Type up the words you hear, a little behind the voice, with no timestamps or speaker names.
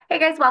Hey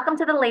guys, welcome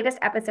to the latest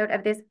episode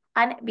of this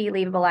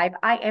unbelievable life.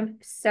 I am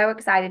so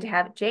excited to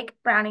have Jake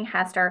Browning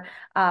Hester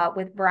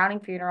with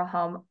Browning Funeral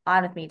Home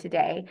on with me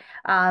today.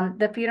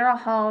 The funeral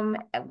home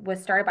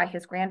was started by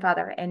his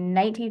grandfather in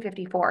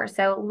 1954,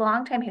 so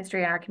long time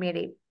history in our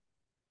community.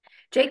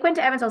 Jake went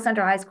to Evansville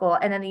Central High School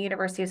and then the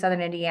University of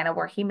Southern Indiana,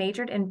 where he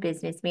majored in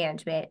business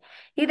management.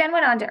 He then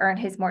went on to earn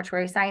his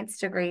mortuary science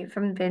degree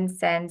from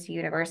Vincennes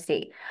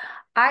University.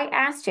 I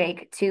asked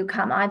Jake to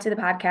come onto the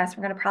podcast.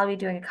 We're going to probably be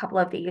doing a couple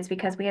of these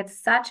because we had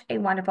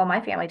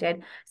my family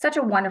did such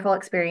a wonderful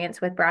experience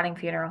with Browning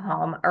Funeral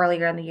Home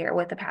earlier in the year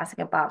with the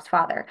passing of Bob's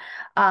father.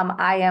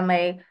 I am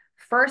a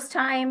first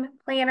time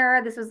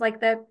planner. This is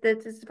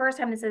the first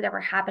time this has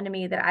ever happened to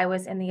me that I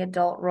was in the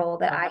adult role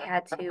that I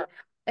had to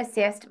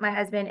assist my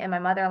husband and my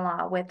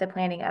mother-in-law with the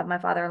planning of my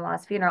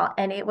father-in-law's funeral.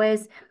 And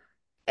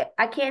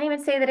I can't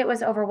even say that it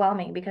was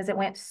overwhelming because it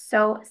went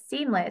so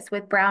seamless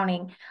with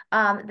Browning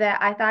that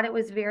I thought it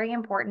was very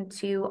important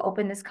to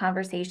open this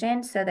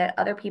conversation so that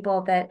other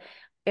people that,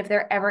 if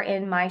they're ever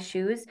in my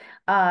shoes,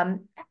 are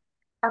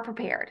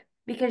prepared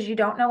because you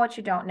don't know what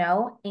you don't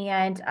know.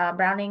 And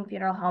Browning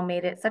Funeral Home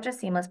made it such a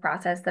seamless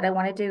process that I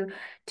wanted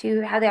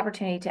to have the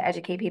opportunity to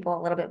educate people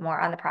a little bit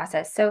more on the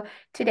process. So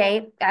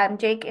today,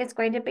 Jake is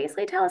going to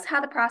basically tell us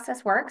how the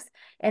process works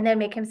and then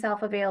make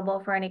himself available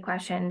for any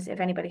questions if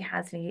anybody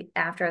has any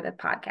after the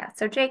podcast.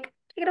 So Jake,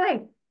 take it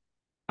away.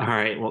 All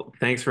right. Well,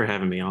 thanks for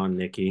having me on,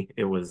 Nikki.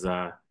 It was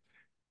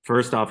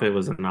first off, it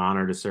was an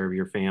honor to serve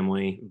your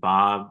family.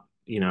 Bob,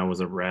 was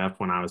a ref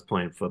when I was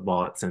playing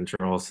football at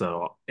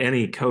Central. And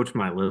he coached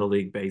my little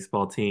league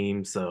baseball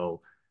team.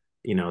 So,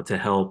 to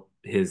help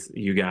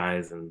you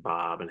guys and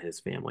Bob and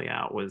his family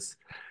out was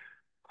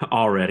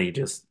already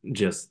just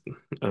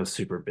a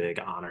super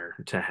big honor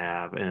to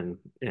have, and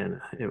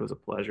it was a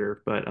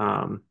pleasure. But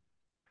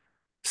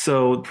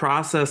so the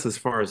process as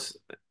far as,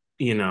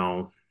 you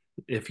know,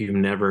 if you've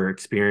never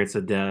experienced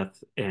a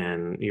death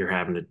and you're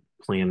having to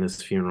plan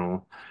this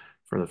funeral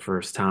for the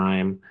first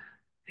time,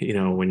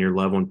 when your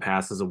loved one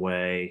passes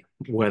away,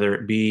 whether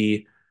it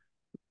be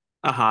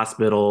a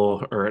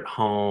hospital or at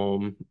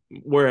home,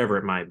 wherever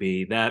it might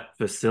be, that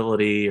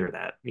facility or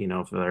that,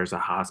 if there's a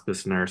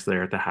hospice nurse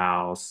there at the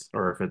house,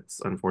 or if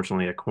it's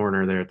unfortunately a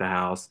coroner there at the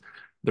house,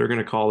 they're going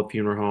to call the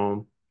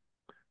funeral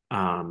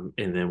home.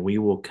 And then we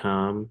will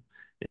come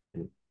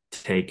and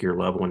take your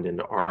loved one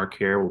into our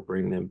care. We'll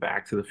bring them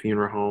back to the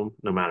funeral home,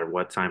 no matter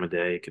what time of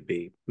day. It could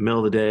be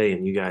middle of the day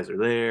and you guys are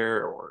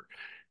there, or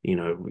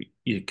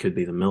it could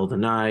be the middle of the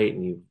night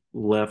and you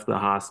left the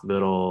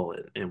hospital,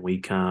 and we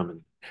come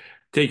and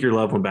take your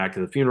loved one back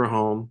to the funeral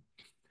home.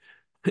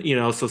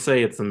 So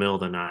say it's the middle of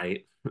the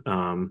night.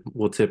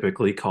 We'll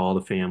typically call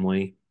the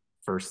family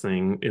first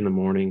thing in the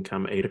morning,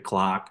 come 8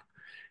 o'clock,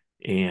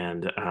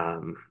 and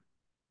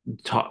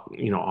talk,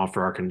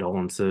 offer our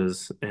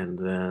condolences, and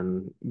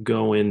then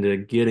go into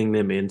getting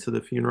them into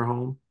the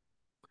funeral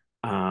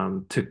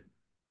home to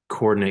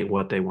coordinate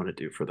what they want to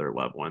do for their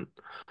loved one.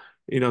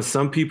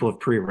 Some people have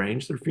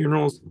prearranged their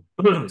funerals.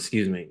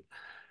 Excuse me.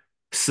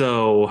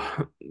 So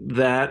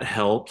that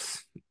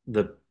helps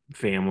their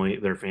family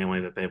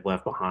that they've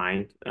left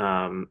behind,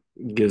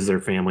 gives their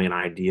family an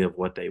idea of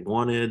what they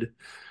wanted.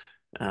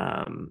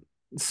 Um,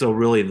 so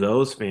really,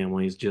 those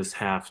families just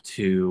have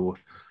to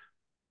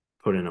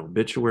put an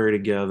obituary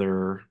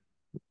together,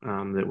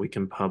 that we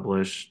can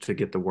publish to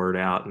get the word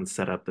out and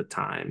set up the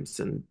times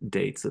and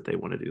dates that they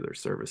want to do their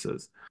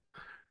services.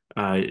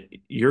 Uh,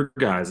 your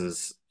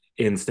guys's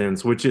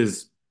instance, which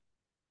is,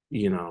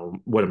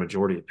 what a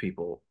majority of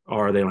people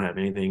are, they don't have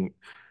anything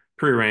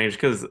prearranged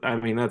because, I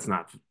mean, that's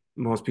not,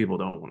 most people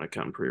don't want to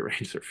come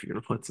prearrange their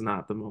funeral. It's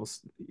not the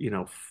most,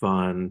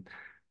 fun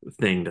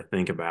thing to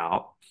think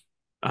about.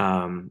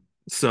 Um,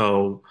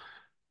 so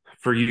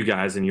for you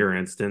guys in your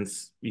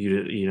instance,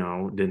 you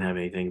didn't have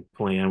anything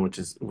planned, which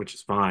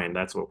is fine.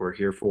 That's what we're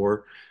here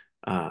for.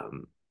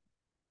 Um,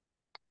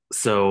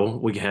 so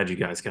we had you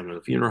guys come to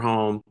the funeral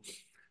home,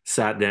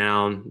 sat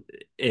down,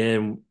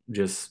 and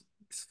just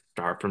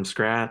start from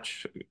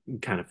scratch,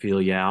 kind of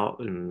feel you out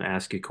and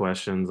ask you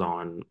questions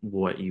on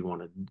what you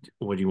want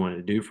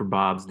to do for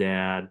Bob's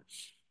dad.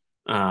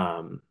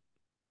 Um,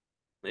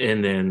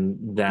 and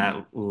then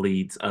that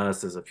leads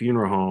us as a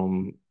funeral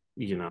home,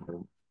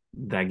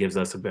 that gives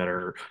us a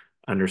better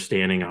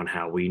understanding on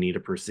how we need to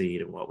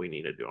proceed and what we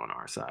need to do on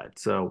our side.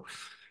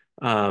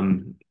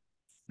 Um,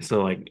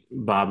 so like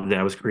Bob,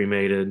 that was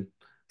cremated.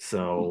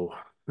 So,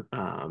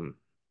 um,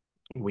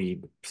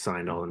 we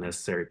signed all the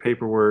necessary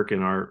paperwork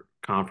in our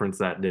conference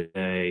that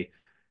day,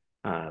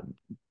 uh,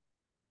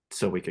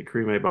 so we could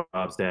cremate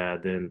Bob's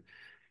dad. Then,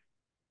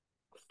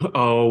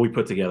 we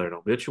put together an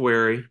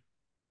obituary.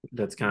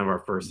 That's kind of our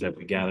first step.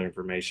 We gather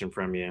information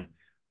from you,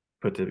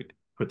 put to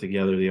put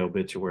together the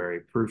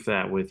obituary, proof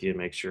that with you,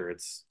 make sure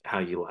it's how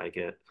you like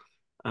it.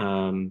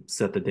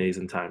 Set the days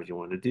and times you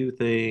want to do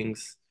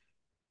things,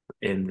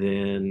 and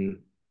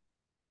then,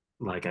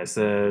 like I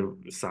said,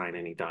 sign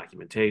any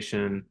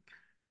documentation.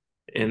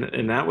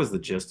 And that was the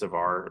gist of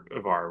our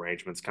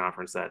arrangements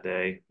conference that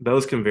day.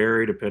 Those can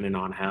vary depending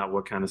on how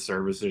what kind of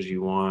services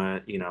you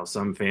want. You know,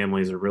 some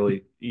families are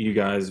really, you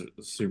guys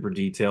super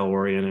detail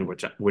oriented,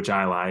 which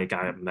I like.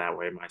 I am that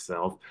way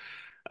myself.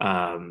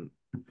 Um,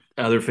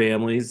 Other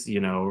families,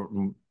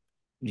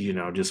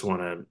 just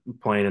want to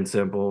plain and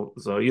simple.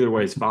 So either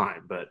way is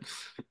fine. But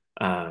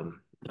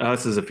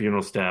us as a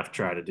funeral staff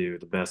try to do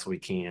the best we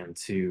can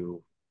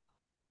to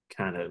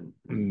kind of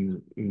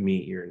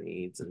meet your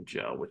needs and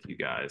gel with you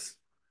guys.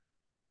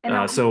 And the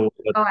one, So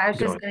oh, I was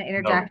go just ahead. going to No,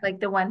 interject. Like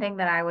the one thing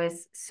that I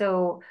was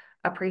so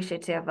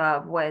appreciative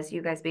of was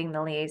you guys being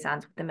the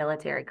liaisons with the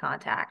military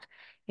contact.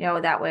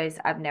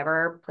 I've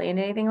never planned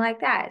anything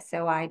like that.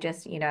 So I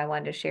just, I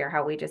wanted to share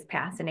how we just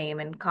passed the name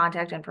and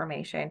contact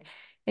information.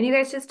 And you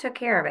guys just took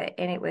care of it.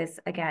 And it was,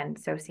 again,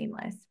 so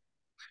seamless.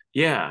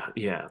 yeah,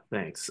 yeah,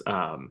 thanks.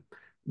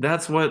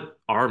 That's what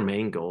our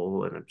main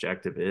goal and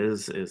objective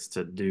is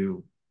to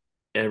do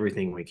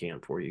everything we can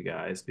for you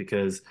guys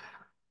because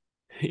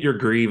you're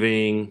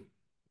grieving,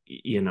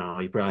 you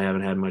probably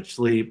haven't had much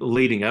sleep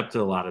leading up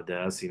to a lot of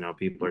deaths.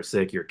 People are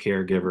sick, you're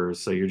caregivers,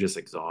 so you're just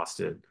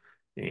exhausted.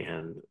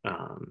 And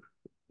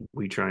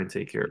we try and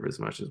take care of as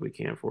much as we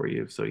can for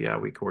you. So yeah,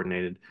 we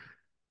coordinated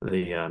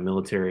the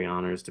military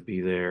honors to be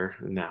there,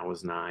 and that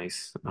was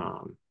nice.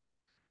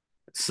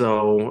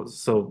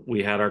 So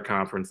we had our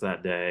conference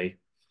that day,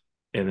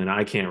 and then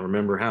I can't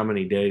remember how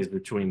many days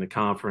between the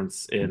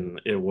conference and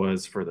it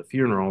was for the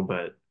funeral,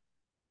 but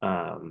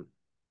um,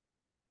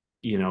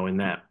 in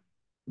that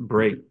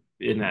break,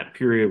 in that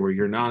period where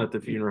you're not at the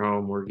funeral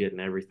home, we're getting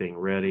everything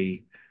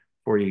ready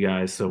for you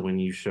guys. So when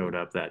you showed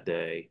up that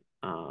day,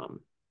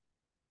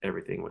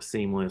 everything was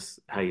seamless,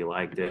 how you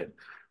liked it,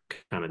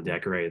 kind of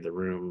decorated the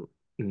room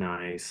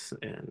nice,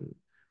 and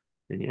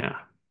yeah,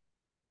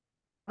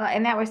 Well,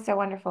 and that was so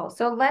wonderful.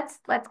 So let's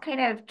kind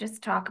of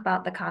just talk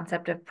about the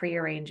concept of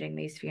pre-arranging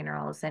these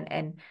funerals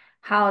and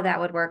how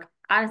that would work.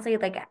 Honestly,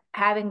 like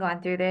having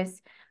gone through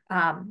this,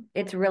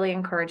 it's really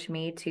encouraged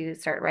me to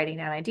start writing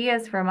down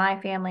ideas for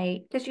my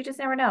family because you just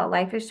never know.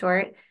 Life is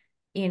short.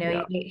 You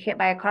yeah, get hit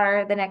by a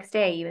car the next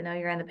day, even though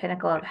you're in the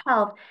pinnacle of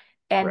health.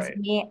 And to right,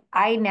 me,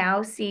 I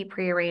now see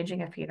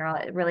pre-arranging a funeral,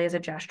 it really is a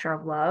gesture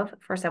of love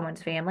for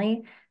someone's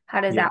family.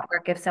 How does yeah. that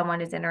work if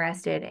someone is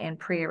interested in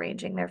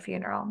pre-arranging their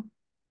funeral?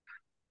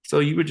 So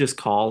you would just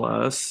call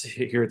us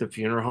here at the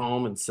funeral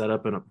home and set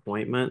up an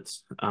appointment.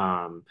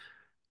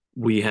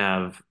 We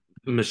have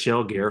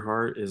Michelle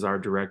Gerhart is our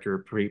director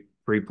of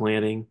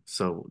pre-planning.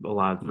 So a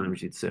lot of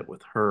times you'd sit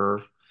with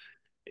her,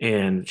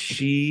 and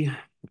she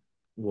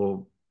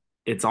will.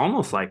 It's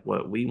almost like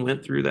what we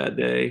went through that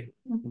day,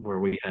 where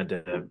we had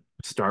to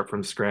start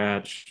from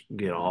scratch,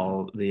 get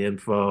all the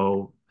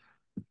info,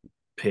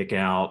 pick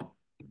out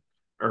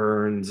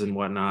urns and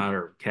whatnot,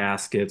 or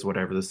caskets,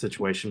 whatever the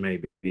situation may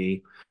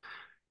be.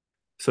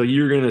 So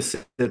you're going to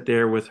sit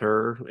there with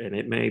her, and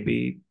it may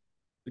be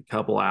a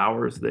couple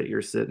hours that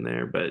you're sitting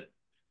there, but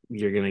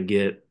you're going to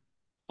get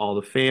all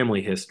the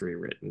family history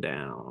written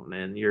down,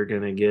 and you're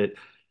going to get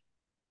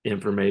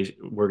information.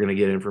 We're going to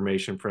get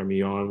information from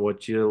you on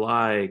what you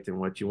liked and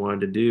what you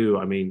wanted to do.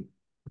 I mean,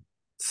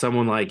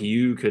 someone like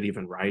you could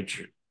even write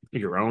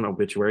your own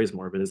obituary, as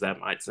morbid as that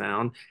might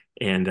sound,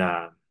 and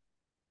that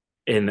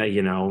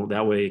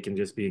way it can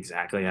just be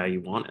exactly how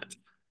you want it.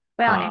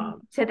 Well, and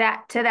Um, to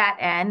that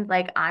end,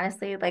 like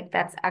honestly, like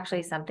that's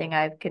actually something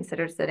I've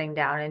considered sitting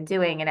down and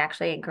doing and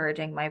actually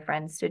encouraging my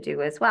friends to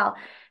do as well.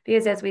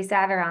 Because as we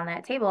sat around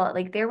that table,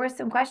 like there were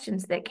some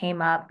questions that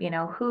came up,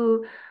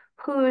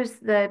 who's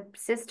the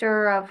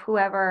sister of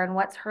whoever and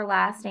what's her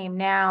last name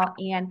now?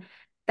 And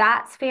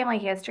that's family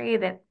history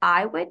that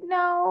I would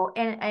know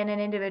and an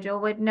individual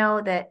would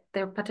know that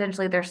they're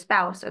potentially their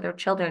spouse or their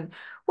children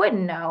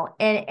wouldn't know.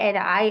 And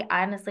I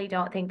honestly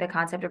don't think the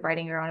concept of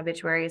writing your own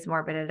obituary is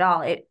morbid at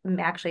all. It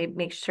actually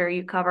makes sure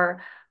you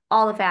cover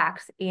all the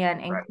facts and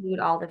right, include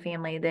all the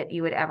family that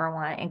you would ever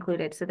want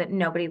included so that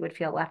nobody would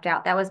feel left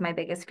out. That was my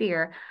biggest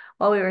fear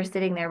while we were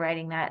sitting there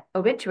writing that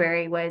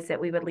obituary was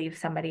that we would leave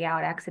somebody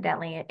out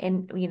accidentally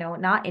and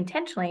not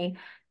intentionally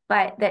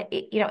but that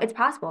it's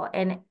possible.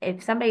 And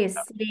if somebody is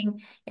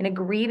sitting in a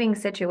grieving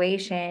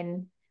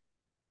situation,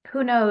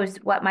 who knows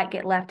what might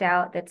get left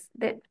out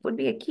that would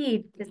be a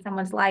key to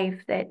someone's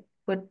life that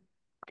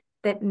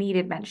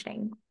needed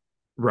mentioning.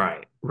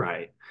 right.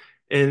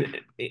 And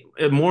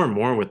more and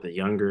more with the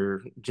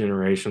younger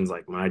generations,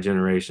 like my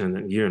generation,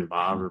 and you and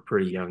Bob are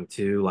pretty young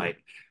too.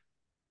 Like,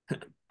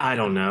 I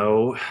don't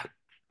know.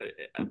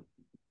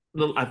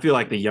 I feel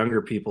like the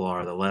younger people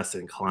are, the less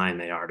inclined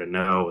they are to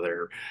know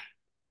their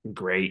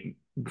great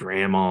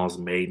grandma's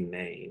maiden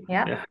name.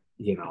 Yep.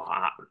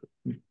 Yeah,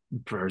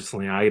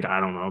 personally, I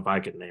don't know if I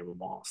could name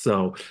them all.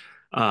 So,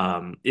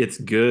 it's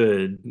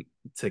good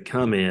to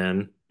come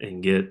in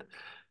and get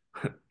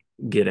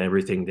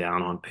everything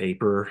down on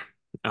paper.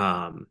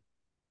 Um,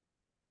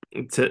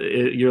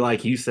 you're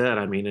like you said,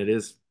 I mean, it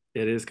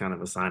is kind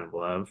of a sign of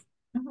love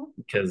Mhm.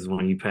 because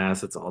when you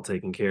pass, it's all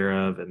taken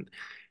care of, and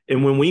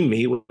when we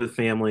meet with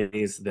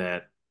families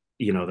that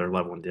their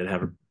loved one did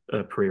have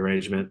a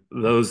prearrangement,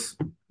 those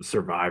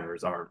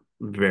survivors are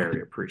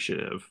very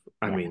appreciative.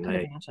 I Yeah, mean, I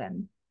could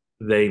imagine.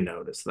 they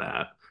notice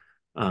that.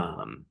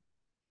 Um,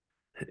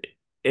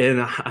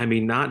 and I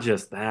mean, not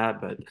just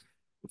that, but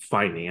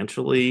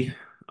financially,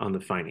 on the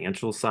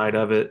financial side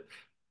of it,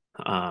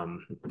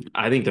 um,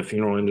 I think the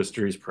funeral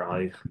industry is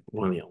probably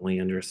one of the only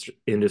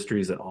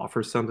industries that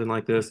offers something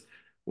like this.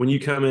 When you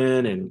come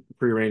in and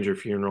prearrange your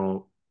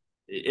funeral,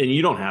 and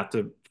you don't have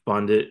to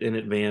fund it in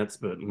advance,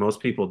 but most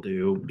people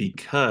do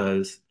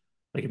because,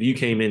 like, if you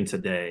came in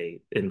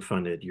today and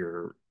funded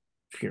your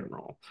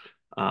funeral,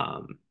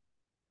 um,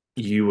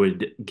 you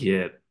would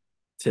get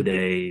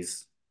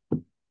today's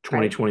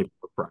Right.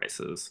 2024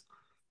 prices.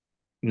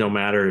 No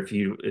matter if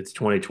it's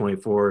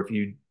 2024, if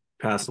you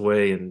pass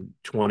away in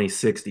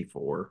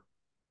 2064,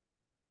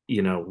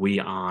 we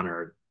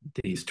honor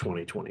these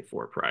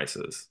 2024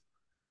 prices.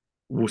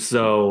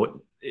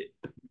 So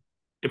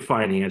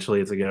financially,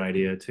 it's a good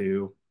idea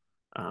too.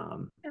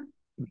 Um, Yeah.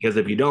 because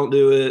if you don't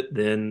do it,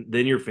 then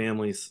your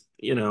family's,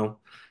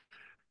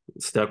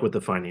 stuck with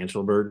the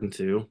financial burden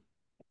too.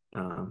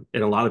 And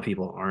a lot of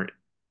people aren't.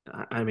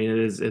 I mean,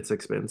 it's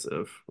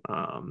expensive.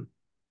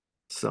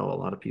 So a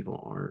lot of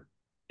people aren't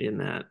in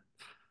that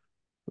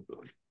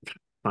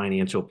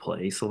financial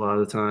place a lot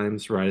of the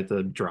times, right at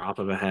the drop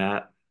of a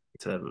hat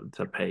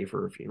to pay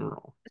for a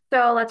funeral.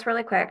 So let's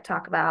really quick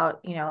talk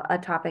about, a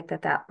topic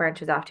that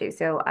branches off to.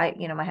 So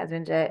my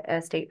husband's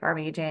a State Farm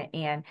agent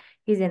and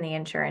he's in the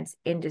insurance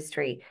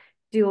industry.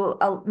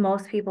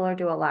 Most people or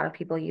do a lot of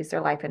people use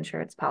their life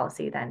insurance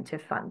policy then to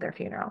fund their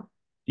funeral?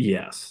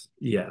 Yes,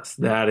 yes,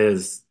 that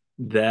is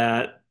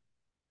that,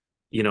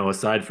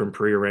 aside from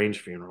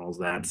prearranged funerals,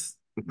 that's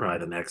probably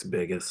the next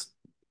biggest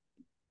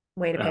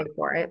Way to uh, pay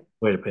for it.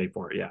 way to pay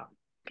for it. Yeah,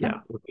 Okay.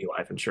 yeah, would be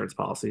life insurance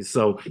policies.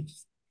 So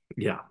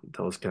yeah,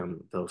 those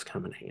come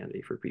in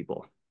handy for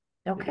people.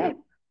 They do. Okay.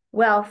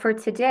 Well, for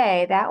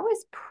today, that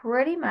was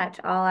pretty much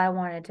all I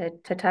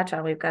wanted to touch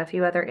on. We've got a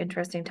few other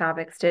interesting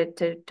topics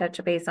to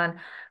touch base on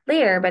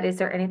later, but is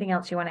there anything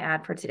else you want to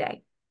add for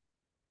today?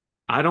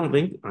 I don't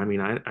think, I mean,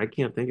 I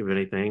can't think of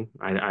anything.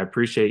 I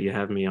appreciate you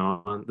having me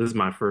on. This is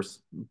my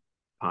first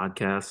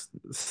podcast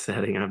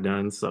setting I've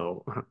done,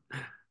 so I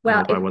Well,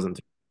 hope I wasn't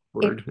too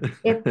if awkward.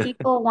 if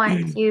people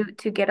want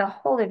to get a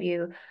hold of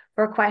you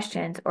for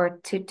questions or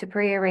to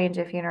prearrange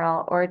a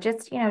funeral or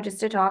just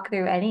to talk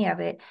through any of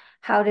it,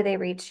 how do they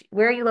reach,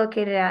 where are you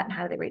located at and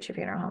how do they reach your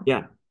funeral home?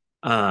 Yeah.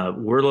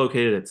 We're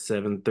located at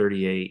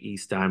 738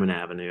 East Diamond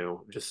Avenue,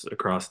 just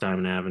across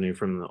Diamond Avenue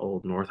from the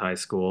old North High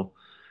School.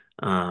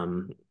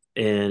 Um,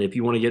 and if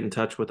you want to get in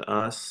touch with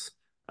us,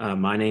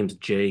 my name's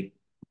Jake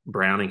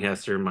Browning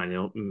Hester. My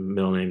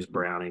middle name's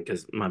Browning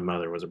because my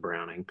mother was a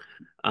Browning.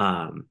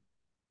 Um,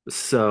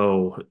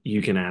 so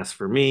you can ask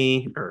for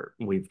me, or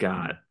we've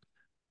got,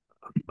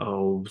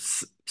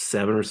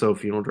 7 or so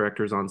funeral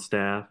directors on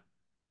staff.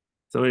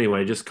 So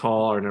anyway, just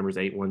call. Our number is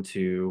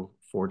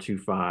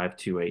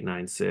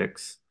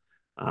 812-425-2896.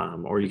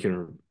 Or you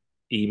can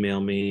email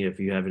me if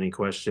you have any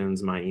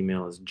questions. My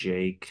email is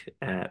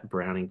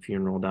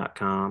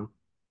jake@browningfuneral.com.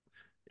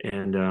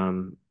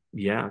 And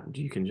yeah,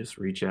 you can just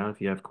reach out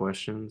if you have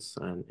questions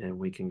and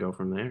we can go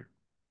from there.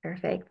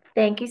 Perfect.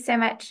 Thank you so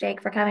much,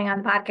 Jake, for coming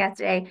on the podcast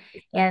today.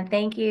 And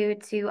thank you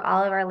to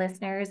all of our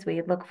listeners.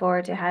 We look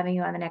forward to having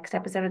you on the next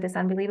episode of This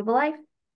Unbelievable Life.